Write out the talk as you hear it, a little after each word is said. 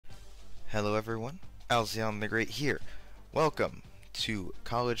Hello everyone, Alzion the Great here. Welcome to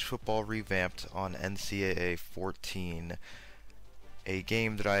College Football Revamped on NCAA 14, a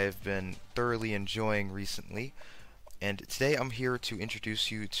game that I have been thoroughly enjoying recently. And today I'm here to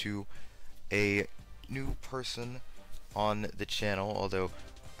introduce you to a new person on the channel, although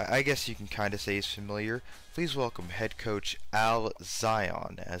I guess you can kind of say he's familiar. Please welcome head coach Al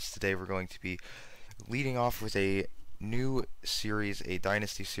Zion, as today we're going to be leading off with a new series, a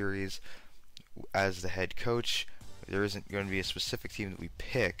Dynasty series, as the head coach. There isn't going to be a specific team that we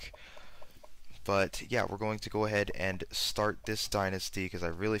pick, but yeah, we're going to go ahead and start this Dynasty because I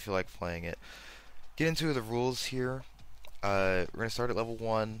really feel like playing it. Get into the rules here. We're going to start at level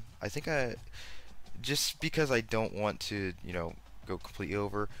 1. I think just because I don't want to, go completely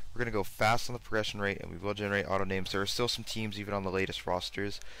over, we're going to go fast on the progression rate, and we will generate auto names. There are still some teams, even on the latest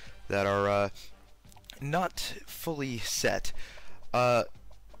rosters, that are not fully set.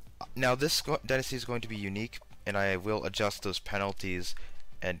 Now this Dynasty is going to be unique, and I will adjust those penalties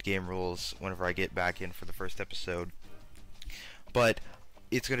and game rules whenever I get back in for the first episode. But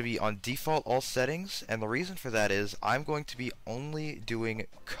it's going to be on default all settings, and the reason for that is I'm going to be only doing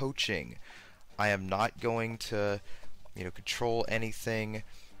coaching. I am not going to, control anything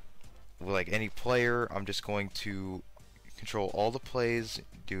like any player. I'm just going to control all the plays,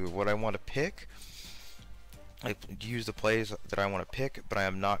 do what I want to pick, use the plays that I want to pick, but I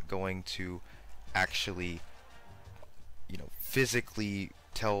am not going to actually, physically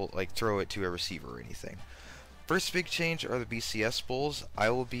throw it to a receiver or anything. First big change are the BCS bowls.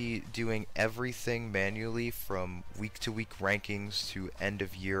 I will be doing everything manually, from week to week rankings to end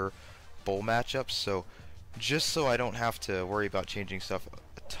of year bowl matchups. So just so I don't have to worry about changing stuff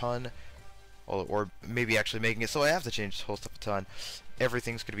a ton, or maybe actually making it so I have to change the whole stuff a ton,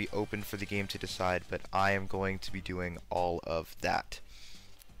 everything's going to be open for the game to decide, but I am going to be doing all of that.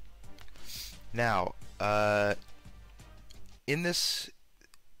 Now, in this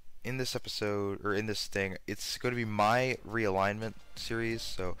episode, or in this thing, it's going to be my realignment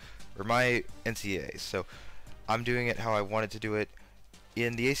series, or my NCAA. So I'm doing it how I wanted to do it.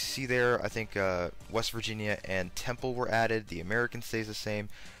 In the ACC there, I think West Virginia and Temple were added. The American stays the same.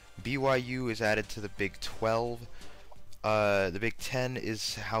 BYU is added to the Big 12. The Big 10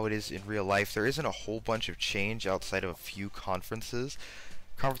 is how it is in real life. There isn't a whole bunch of change outside of a few conferences.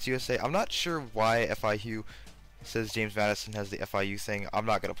 Conference USA, I'm not sure why FIU says James Madison has the FIU thing. I'm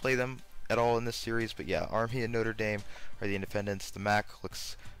not going to play them at all in this series, but yeah, Army and Notre Dame are the independents. The MAC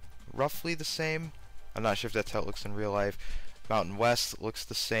looks roughly the same. I'm not sure if that's how it looks in real life. Mountain West looks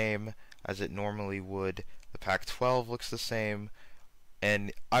the same as it normally would. The Pac-12 looks the same.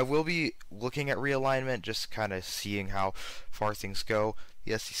 And I will be looking at realignment, just kind of seeing how far things go.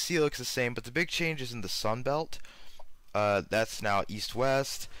 The SEC looks the same, but the big change is in the Sun Belt. That's now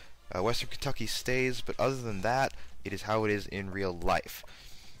East-West. Western Kentucky stays, but other than that, it is how it is in real life.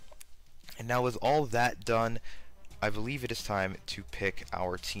 And now with all that done, I believe it is time to pick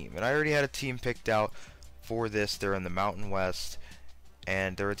our team. And I already had a team picked out for this. They're in the Mountain West,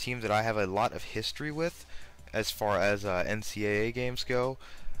 and they're a team that I have a lot of history with as far as NCAA games go.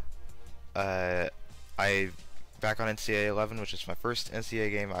 Back on NCAA 11, which is my first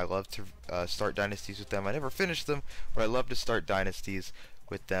NCAA game, I love to start dynasties with them. I never finished them, but I love to start dynasties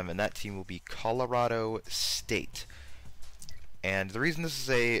with them, and that team will be Colorado State. And the reason this is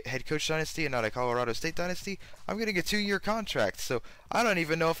a head coach dynasty and not a Colorado State dynasty, I'm getting a 2-year contract, so I don't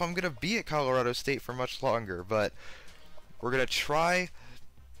even know if I'm going to be at Colorado State for much longer, but we're going to try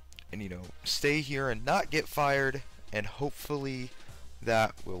and, stay here and not get fired, and hopefully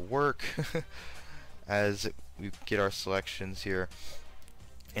that will work as we get our selections here,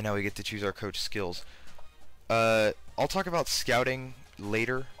 and now we get to choose our coach skills. I'll talk about scouting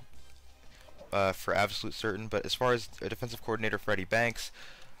later, for absolute certain, but as far as a defensive coordinator, Freddie Banks,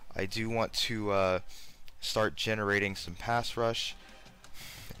 I do want to start generating some pass rush,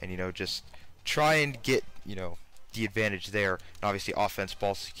 and just try and get the advantage there. And obviously offense,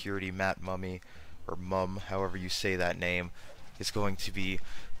 ball security, Matt Mummy, or Mum, however you say that name, is going to be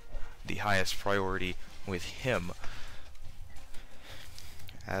the highest priority with him.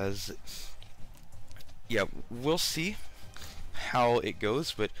 We'll see how it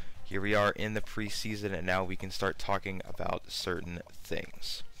goes, but here we are in the preseason, and now we can start talking about certain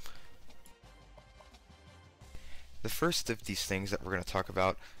things. The first of these things that we're going to talk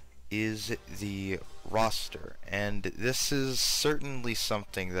about is the roster, and this is certainly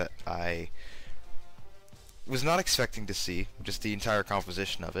something that I was not expecting to see, just the entire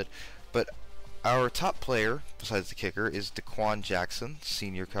composition of it, but our top player, besides the kicker, is Daquan Jackson,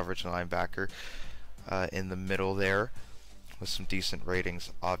 senior coverage linebacker, in the middle there. with some decent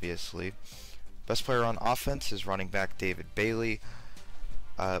ratings, obviously. Best player on offense is running back David Bailey.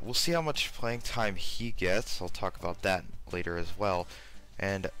 We'll see how much playing time he gets. I'll talk about that later as well.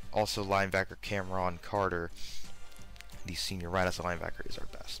 And also linebacker Cameron Carter, the senior right as a linebacker, is our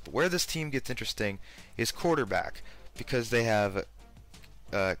best. But where this team gets interesting is quarterback, because they have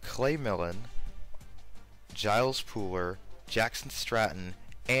Clay Millen, Giles Pooler, Jackson Stratton,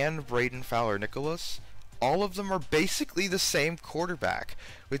 and Braden Fowler-Nicholas. All of them are basically the same quarterback,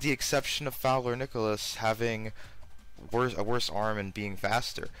 with the exception of Fowler-Nicholas having a worse arm and being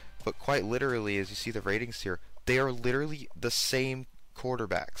faster. But quite literally, as you see the ratings here, they are literally the same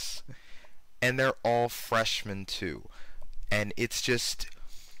quarterbacks. And they're all freshmen too. And it just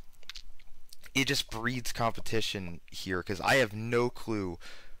breeds competition here, because I have no clue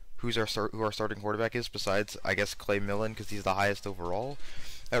who our starting quarterback is, besides, I guess, Clay Millen, because he's the highest overall.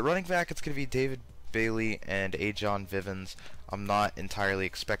 At running back, it's going to be David Bailey and Ajon Vivens. I'm not entirely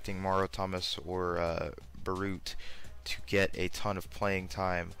expecting Mauro Thomas or Barut to get a ton of playing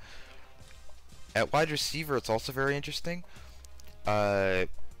time. At wide receiver, it's also very interesting. Wright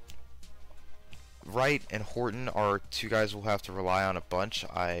and Horton are two guys we'll have to rely on a bunch.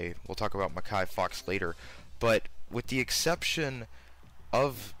 We'll talk about Mekhi Fox later. But with the exception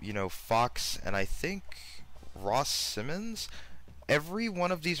of, Fox and I think Ross Simmons, every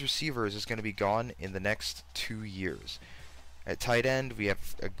one of these receivers is going to be gone in the next 2 years. At tight end, we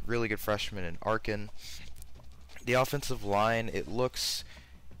have a really good freshman in Arkin. The offensive line, it looks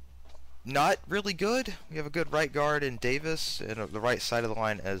not really good. We have a good right guard in Davis, and the right side of the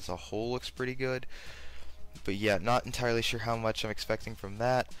line as a whole looks pretty good. But yeah, not entirely sure how much I'm expecting from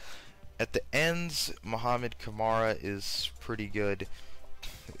that. At the ends, Mohamed Kamara is pretty good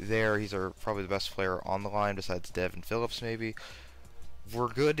there. He's probably the best player on the line besides Devin Phillips maybe. We're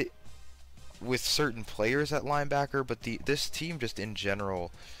good with certain players at linebacker, but this team just in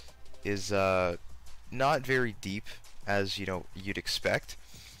general is not very deep, as you'd expect.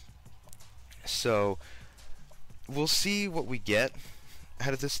 So we'll see what we get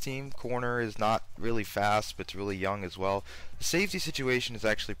out of this team. Corner is not really fast, but it's really young as well. The safety situation is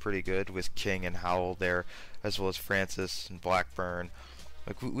actually pretty good with King and Howell there, as well as Francis and Blackburn.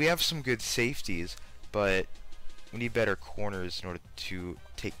 Like, we have some good safeties, but we need better corners in order to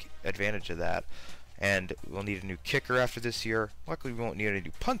take advantage of that. And we'll need a new kicker after this year. Luckily, we won't need a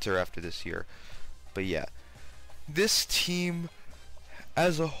new punter after this year. But yeah, this team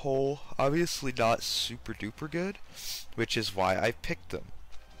as a whole, obviously not super duper good, which is why I picked them.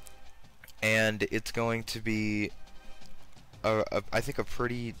 And it's going to be, I think, a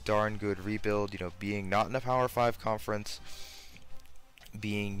pretty darn good rebuild, being not in a Power 5 conference,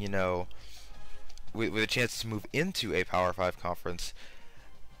 being, with a chance to move into a Power 5 conference,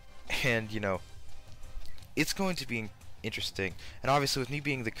 and, it's going to be interesting. And obviously, with me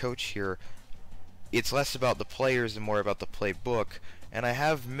being the coach here, it's less about the players and more about the playbook. And I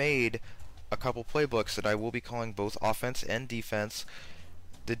have made a couple playbooks that I will be calling both offense and defense.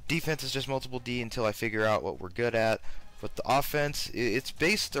 The defense is just multiple D until I figure out what we're good at. But the offense, it's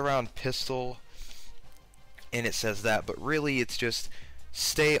based around pistol, and it says that. But really, it's just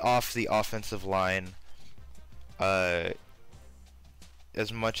stay off the offensive line as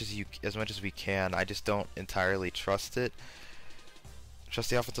much as we can. I just don't entirely trust the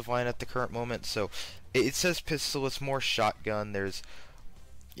offensive line at the current moment. So it says pistol, it's more shotgun. There's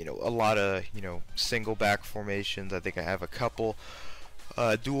a lot of single back formations. I think I have a couple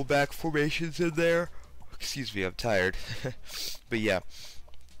dual back formations in there. Excuse me, I'm tired. But yeah,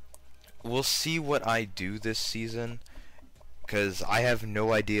 we'll see what I do this season, because I have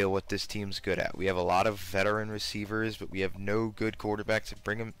no idea what this team's good at. We have a lot of veteran receivers, but we have no good quarterback to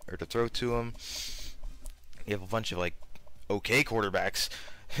bring them or to throw to them. We have a bunch of okay quarterbacks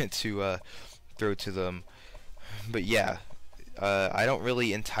to throw to them. But yeah, I don't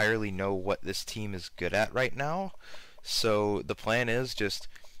really entirely know what this team is good at right now. So the plan is just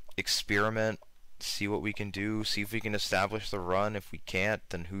experiment, see what we can do, see if we can establish the run. If we can't,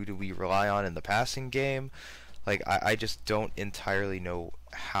 then who do we rely on in the passing game? I just don't entirely know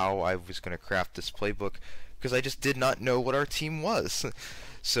how I was going to craft this playbook, because I just did not know what our team was.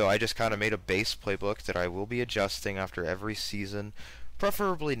 So I just kind of made a base playbook that I will be adjusting after every season.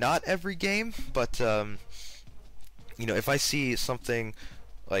 Preferably not every game, but if I see something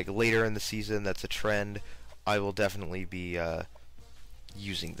later in the season that's a trend, I will definitely be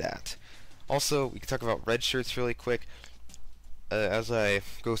using that. Also, we can talk about red shirts really quick as I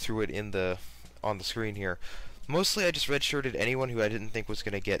go through it on the screen here. Mostly I just redshirted anyone who I didn't think was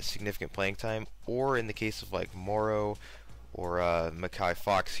going to get significant playing time, or in the case of Morrow or Mekhi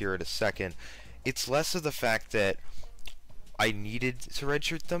Fox here in a second, it's less of the fact that I needed to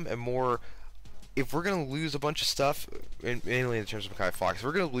redshirt them, and more if we're gonna lose a bunch of stuff, mainly in terms of Mekhi Fox,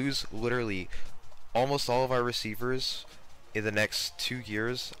 we're gonna lose literally almost all of our receivers in the next 2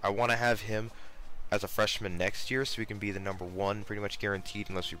 years. I want to have him as a freshman next year, so we can be the #1 pretty much guaranteed,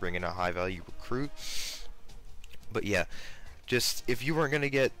 unless we bring in a high value recruit. But yeah, just if you weren't gonna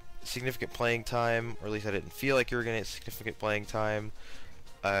get significant playing time, or at least I didn't feel like you were gonna get significant playing time,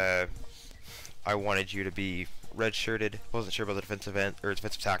 I wanted you to be redshirted. Wasn't sure about the defensive end or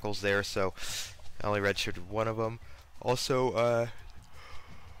defensive tackles there, so I only redshirted one of them. Also, I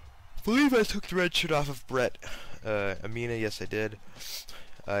believe I took the red shirt off of Brett Amina. Yes, I did.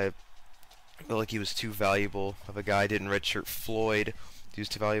 I felt like he was too valuable of a guy. I didn't redshirt Floyd. He was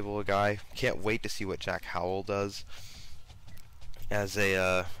too valuable a guy. Can't wait to see what Jack Howell does as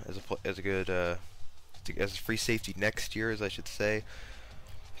a good as a free safety next year, as I should say.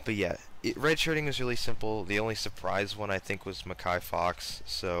 But yeah, redshirting was really simple. The only surprise one I think was Mekhi Fox.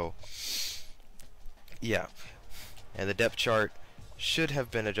 So yeah, and the depth chart should have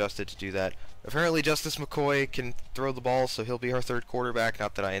been adjusted to do that. Apparently Justice McCoy can throw the ball, so he'll be our third quarterback.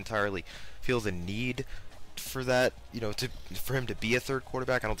 Not that I entirely feel the need for that, for him to be a third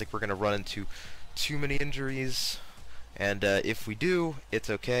quarterback. I don't think we're going to run into too many injuries, and if we do, it's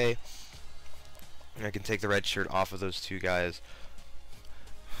okay. I can take the red shirt off of those two guys,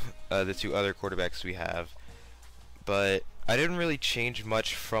 the two other quarterbacks we have. But I didn't really change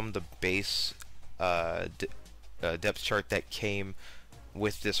much from the base depth chart that came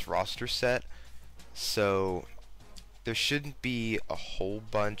with this roster set, so there shouldn't be a whole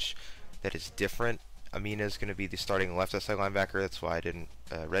bunch that is different. Amina is going to be the starting left side linebacker. That's why I didn't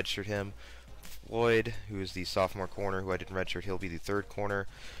redshirt him. Floyd, who is the sophomore corner, who I didn't redshirt, he'll be the third corner.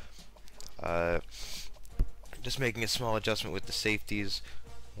 Just making a small adjustment with the safeties.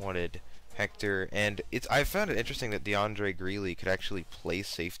 Wanted Hector, and I found it interesting that DeAndre Greeley could actually play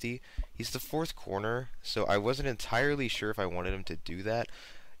safety. He's the fourth corner, so I wasn't entirely sure if I wanted him to do that.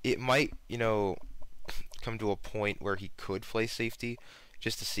 It might, come to a point where he could play safety,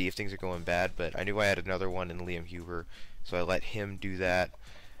 just to see if things are going bad, but I knew I had another one in Liam Huber, so I let him do that.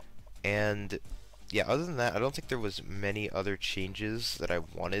 And yeah, other than that, I don't think there was many other changes that I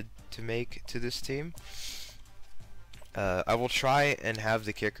wanted to make to this team. I will try and have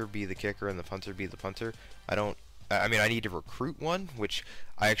the kicker be the kicker and the punter be the punter. I need to recruit one, which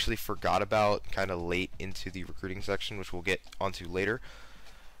I actually forgot about kind of late into the recruiting section, which we'll get onto later.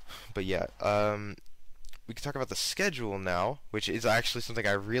 But yeah, we can talk about the schedule now, which is actually something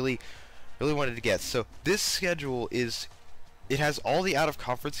I really wanted to get. So this schedule it has all the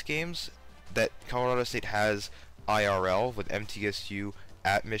out-of-conference games that Colorado State has IRL, with MTSU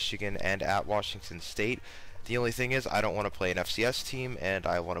at Michigan and at Washington State. The only thing is, I don't want to play an FCS team, and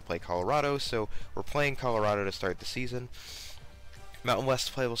I want to play Colorado, so we're playing Colorado to start the season. Mountain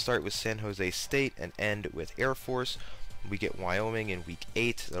West play will start with San Jose State and end with Air Force. We get Wyoming in Week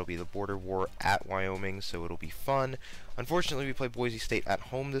 8. That'll be the border war at Wyoming, so it'll be fun. Unfortunately, we play Boise State at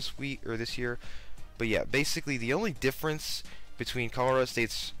home this year. But yeah, basically the only difference between Colorado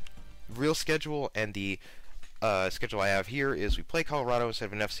State's real schedule and the schedule I have here is we play Colorado instead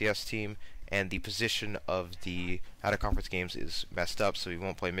of an FCS team, and the position of the out-of-conference games is messed up, so we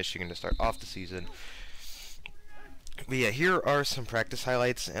won't play Michigan to start off the season. But yeah, here are some practice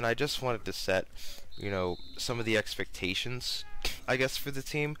highlights, and I just wanted to set, some of the expectations, I guess, for the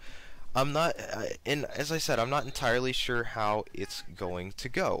team. I'm not, and as I said, I'm not entirely sure how it's going to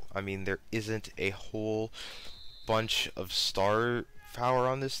go. I mean, there isn't a whole bunch of star power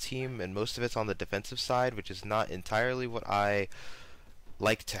on this team, and most of it's on the defensive side, which is not entirely what I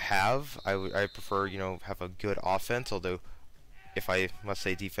like to have. I prefer, have a good offense, although if I must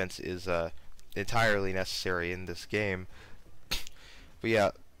say defense is entirely necessary in this game. But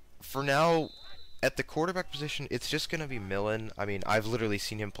yeah, for now, at the quarterback position, it's just going to be Millen. I mean, I've literally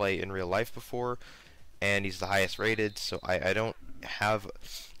seen him play in real life before, and he's the highest rated, so I don't have,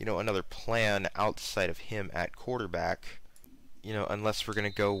 another plan outside of him at quarterback, unless we're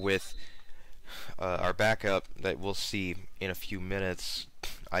going to go with our backup that we'll see in a few minutes.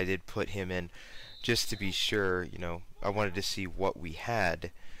 I did put him in just to be sure, I wanted to see what we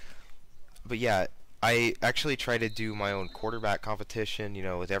had. But yeah, I actually tried to do my own quarterback competition,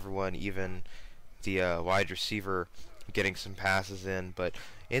 with everyone, even the wide receiver getting some passes in, but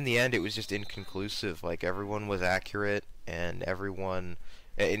in the end it was just inconclusive. Like, everyone was accurate, and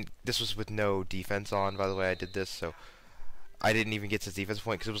this was with no defense on, by the way. I did this, so I didn't even get to the defense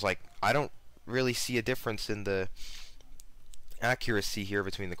point, because it was like, I don't really see a difference in the accuracy here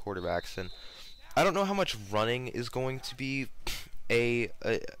between the quarterbacks, and I don't know how much running is going to be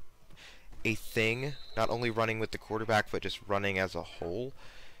a thing, not only running with the quarterback, but just running as a whole,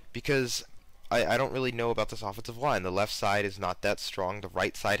 because I don't really know about this offensive line. The left side is not that strong. The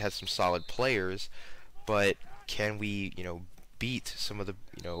right side has some solid players, but can we, beat some of the,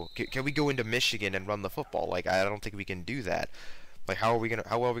 can we go into Michigan and run the football? Like, I don't think we can do that. Like, how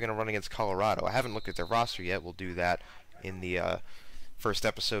well are we gonna run against Colorado? I haven't looked at their roster yet. We'll do that in the first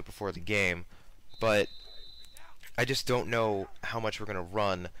episode before the game, but I just don't know how much we're gonna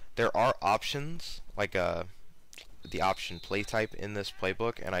run. There are options, like the option play type in this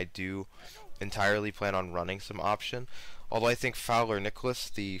playbook, and I do entirely plan on running some option. Although I think Fowler Nicholas,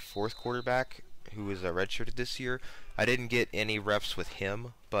 the fourth quarterback, who is redshirted this year, I didn't get any reps with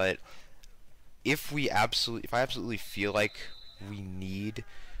him, but if I absolutely feel like we need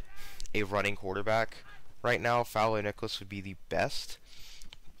a running quarterback right now, Fowler Nicholas would be the best.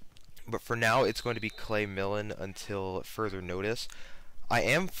 But for now, it's going to be Clay Millen until further notice. I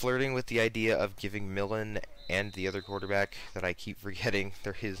am flirting with the idea of giving Millen and the other quarterback that I keep forgetting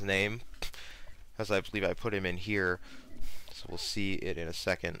his name, as I believe I put him in here, so we'll see it in a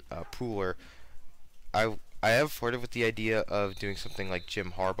second, Pooler. I have flirted with the idea of doing something like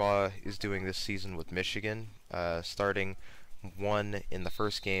Jim Harbaugh is doing this season with Michigan, starting one in the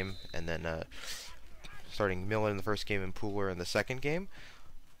first game, and then starting Millen in the first game and Pooler in the second game,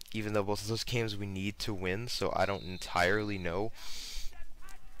 even though both of those games we need to win, so I don't entirely know,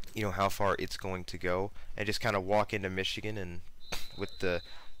 how far it's going to go, and just kind of walk into Michigan and with the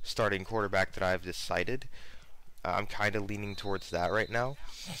starting quarterback that I've decided. I'm kind of leaning towards that right now,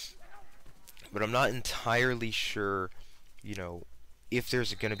 but I'm not entirely sure, if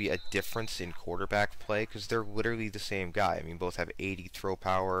there's going to be a difference in quarterback play, because they're literally the same guy. I mean, both have 80 throw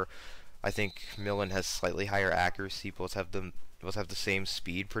power. I think Millen has slightly higher accuracy. Both have the same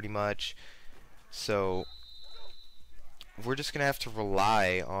speed pretty much. So we're just gonna have to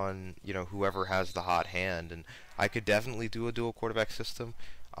rely on whoever has the hot hand, and I could definitely do a dual quarterback system.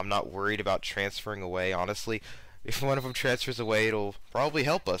 I'm not worried about transferring away. Honestly, if one of them transfers away, it'll probably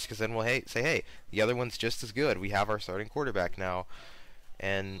help us, because then we'll say, hey, the other one's just as good. We have our starting quarterback now,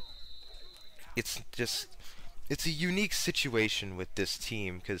 and it's a unique situation with this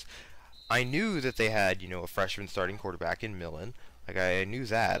team, because I knew that they had a freshman starting quarterback in Millen. Like, I knew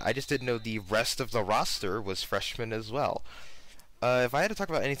that. I just didn't know the rest of the roster was freshmen as well. If I had to talk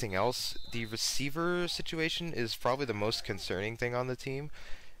about anything else, the receiver situation is probably the most concerning thing on the team.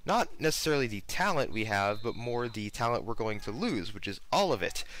 Not necessarily the talent we have, but more the talent we're going to lose, which is all of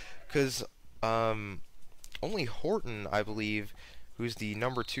it. Because only Horton, I believe, who's the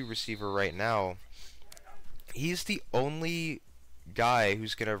number 2 receiver right now, he's the only guy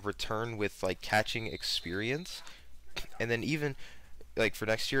who's going to return with, like, catching experience. And then even, like, for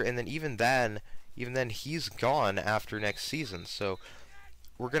next year, and then even then he's gone after next season. So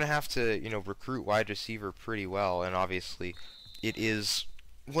we're going to have to, recruit wide receiver pretty well, and obviously it is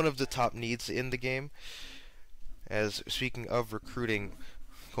one of the top needs in the game. As speaking of recruiting,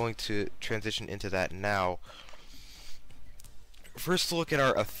 going to transition into that now. First, look at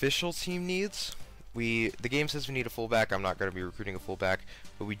our official team needs. The game says we need a fullback. I'm not going to be recruiting a fullback,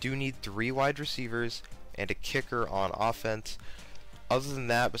 but we do need 3 wide receivers and a kicker on offense. Other than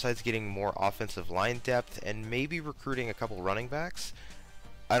that, besides getting more offensive line depth and maybe recruiting a couple running backs,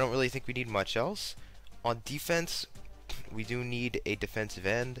 I don't really think we need much else. On defense, we do need a defensive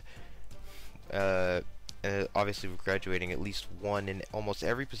end. Obviously, we're graduating at least one in almost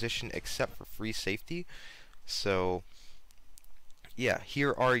every position except for free safety. So, yeah,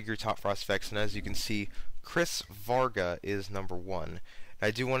 here are your top prospects, and as you can see, Chris Varga is number 1.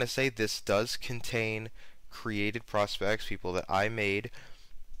 I do want to say this does contain created prospects, people that I made,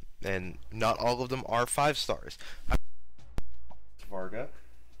 and not all of them are 5 stars. Varga,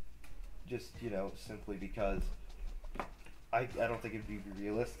 just, simply because I don't think it would be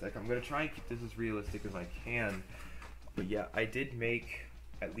realistic. I'm going to try and keep this as realistic as I can, but yeah, I did make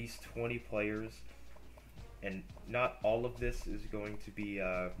at least 20 players, and not all of this is going to be,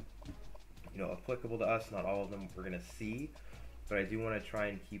 applicable to us. Not all of them we're going to see, but I do want to try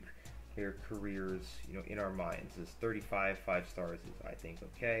and keep their careers, in our minds. As 35 5 stars is, I think,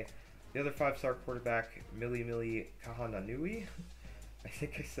 okay. The other 5-star quarterback, Mili Kahananui, I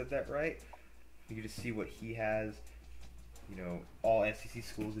think I said that right. You can just see what he has. All SEC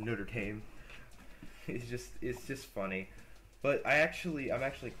schools in Notre Dame. It's just funny. But I'm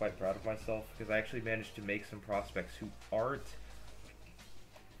actually quite proud of myself, because I actually managed to make some prospects who aren't,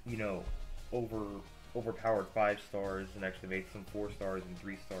 overpowered 5 stars, and actually made some 4 stars and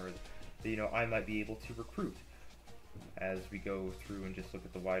 3 stars that, I might be able to recruit as we go through and just look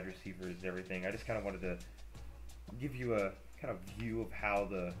at the wide receivers and everything. I just kind of wanted to give you a kind of view of how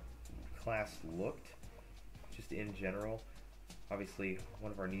the class looked, just in general. Obviously,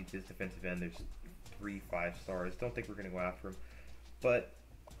 one of our needs is defensive end. There's 3 5-stars. Don't think we're going to go after him. But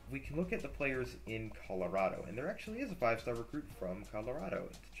we can look at the players in Colorado, and there actually is a 5-star recruit from Colorado.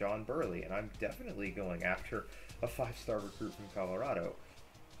 It's John Burley, and I'm definitely going after a 5-star recruit from Colorado,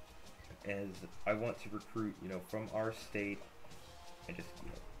 as I want to recruit, from our state, and just,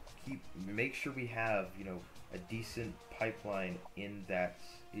 make sure we have, a decent pipeline in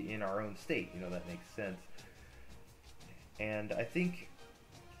our own state. That makes sense. And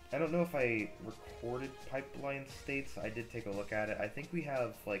I don't know if I recorded pipeline states. I did take a look at it. I think we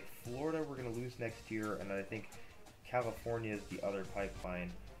have, like, Florida we're going to lose next year, and I think California is the other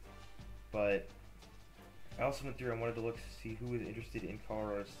pipeline. But I also went through and wanted to look to see who is interested in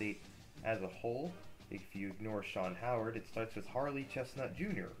Colorado State as a whole. If you ignore Sean Howard, it starts with Harley Chestnut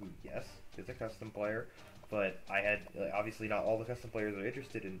Jr., who, yes, is a custom player, but obviously not all the custom players are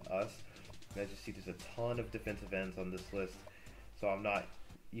interested in us. And I just see there's a ton of defensive ends on this list, so I'm not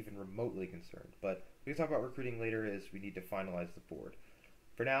even remotely concerned. But we can talk about recruiting later, as we need to finalize the board.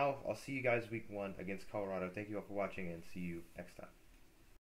 For now, I'll see you guys week 1 against Colorado. Thank you all for watching, and see you next time.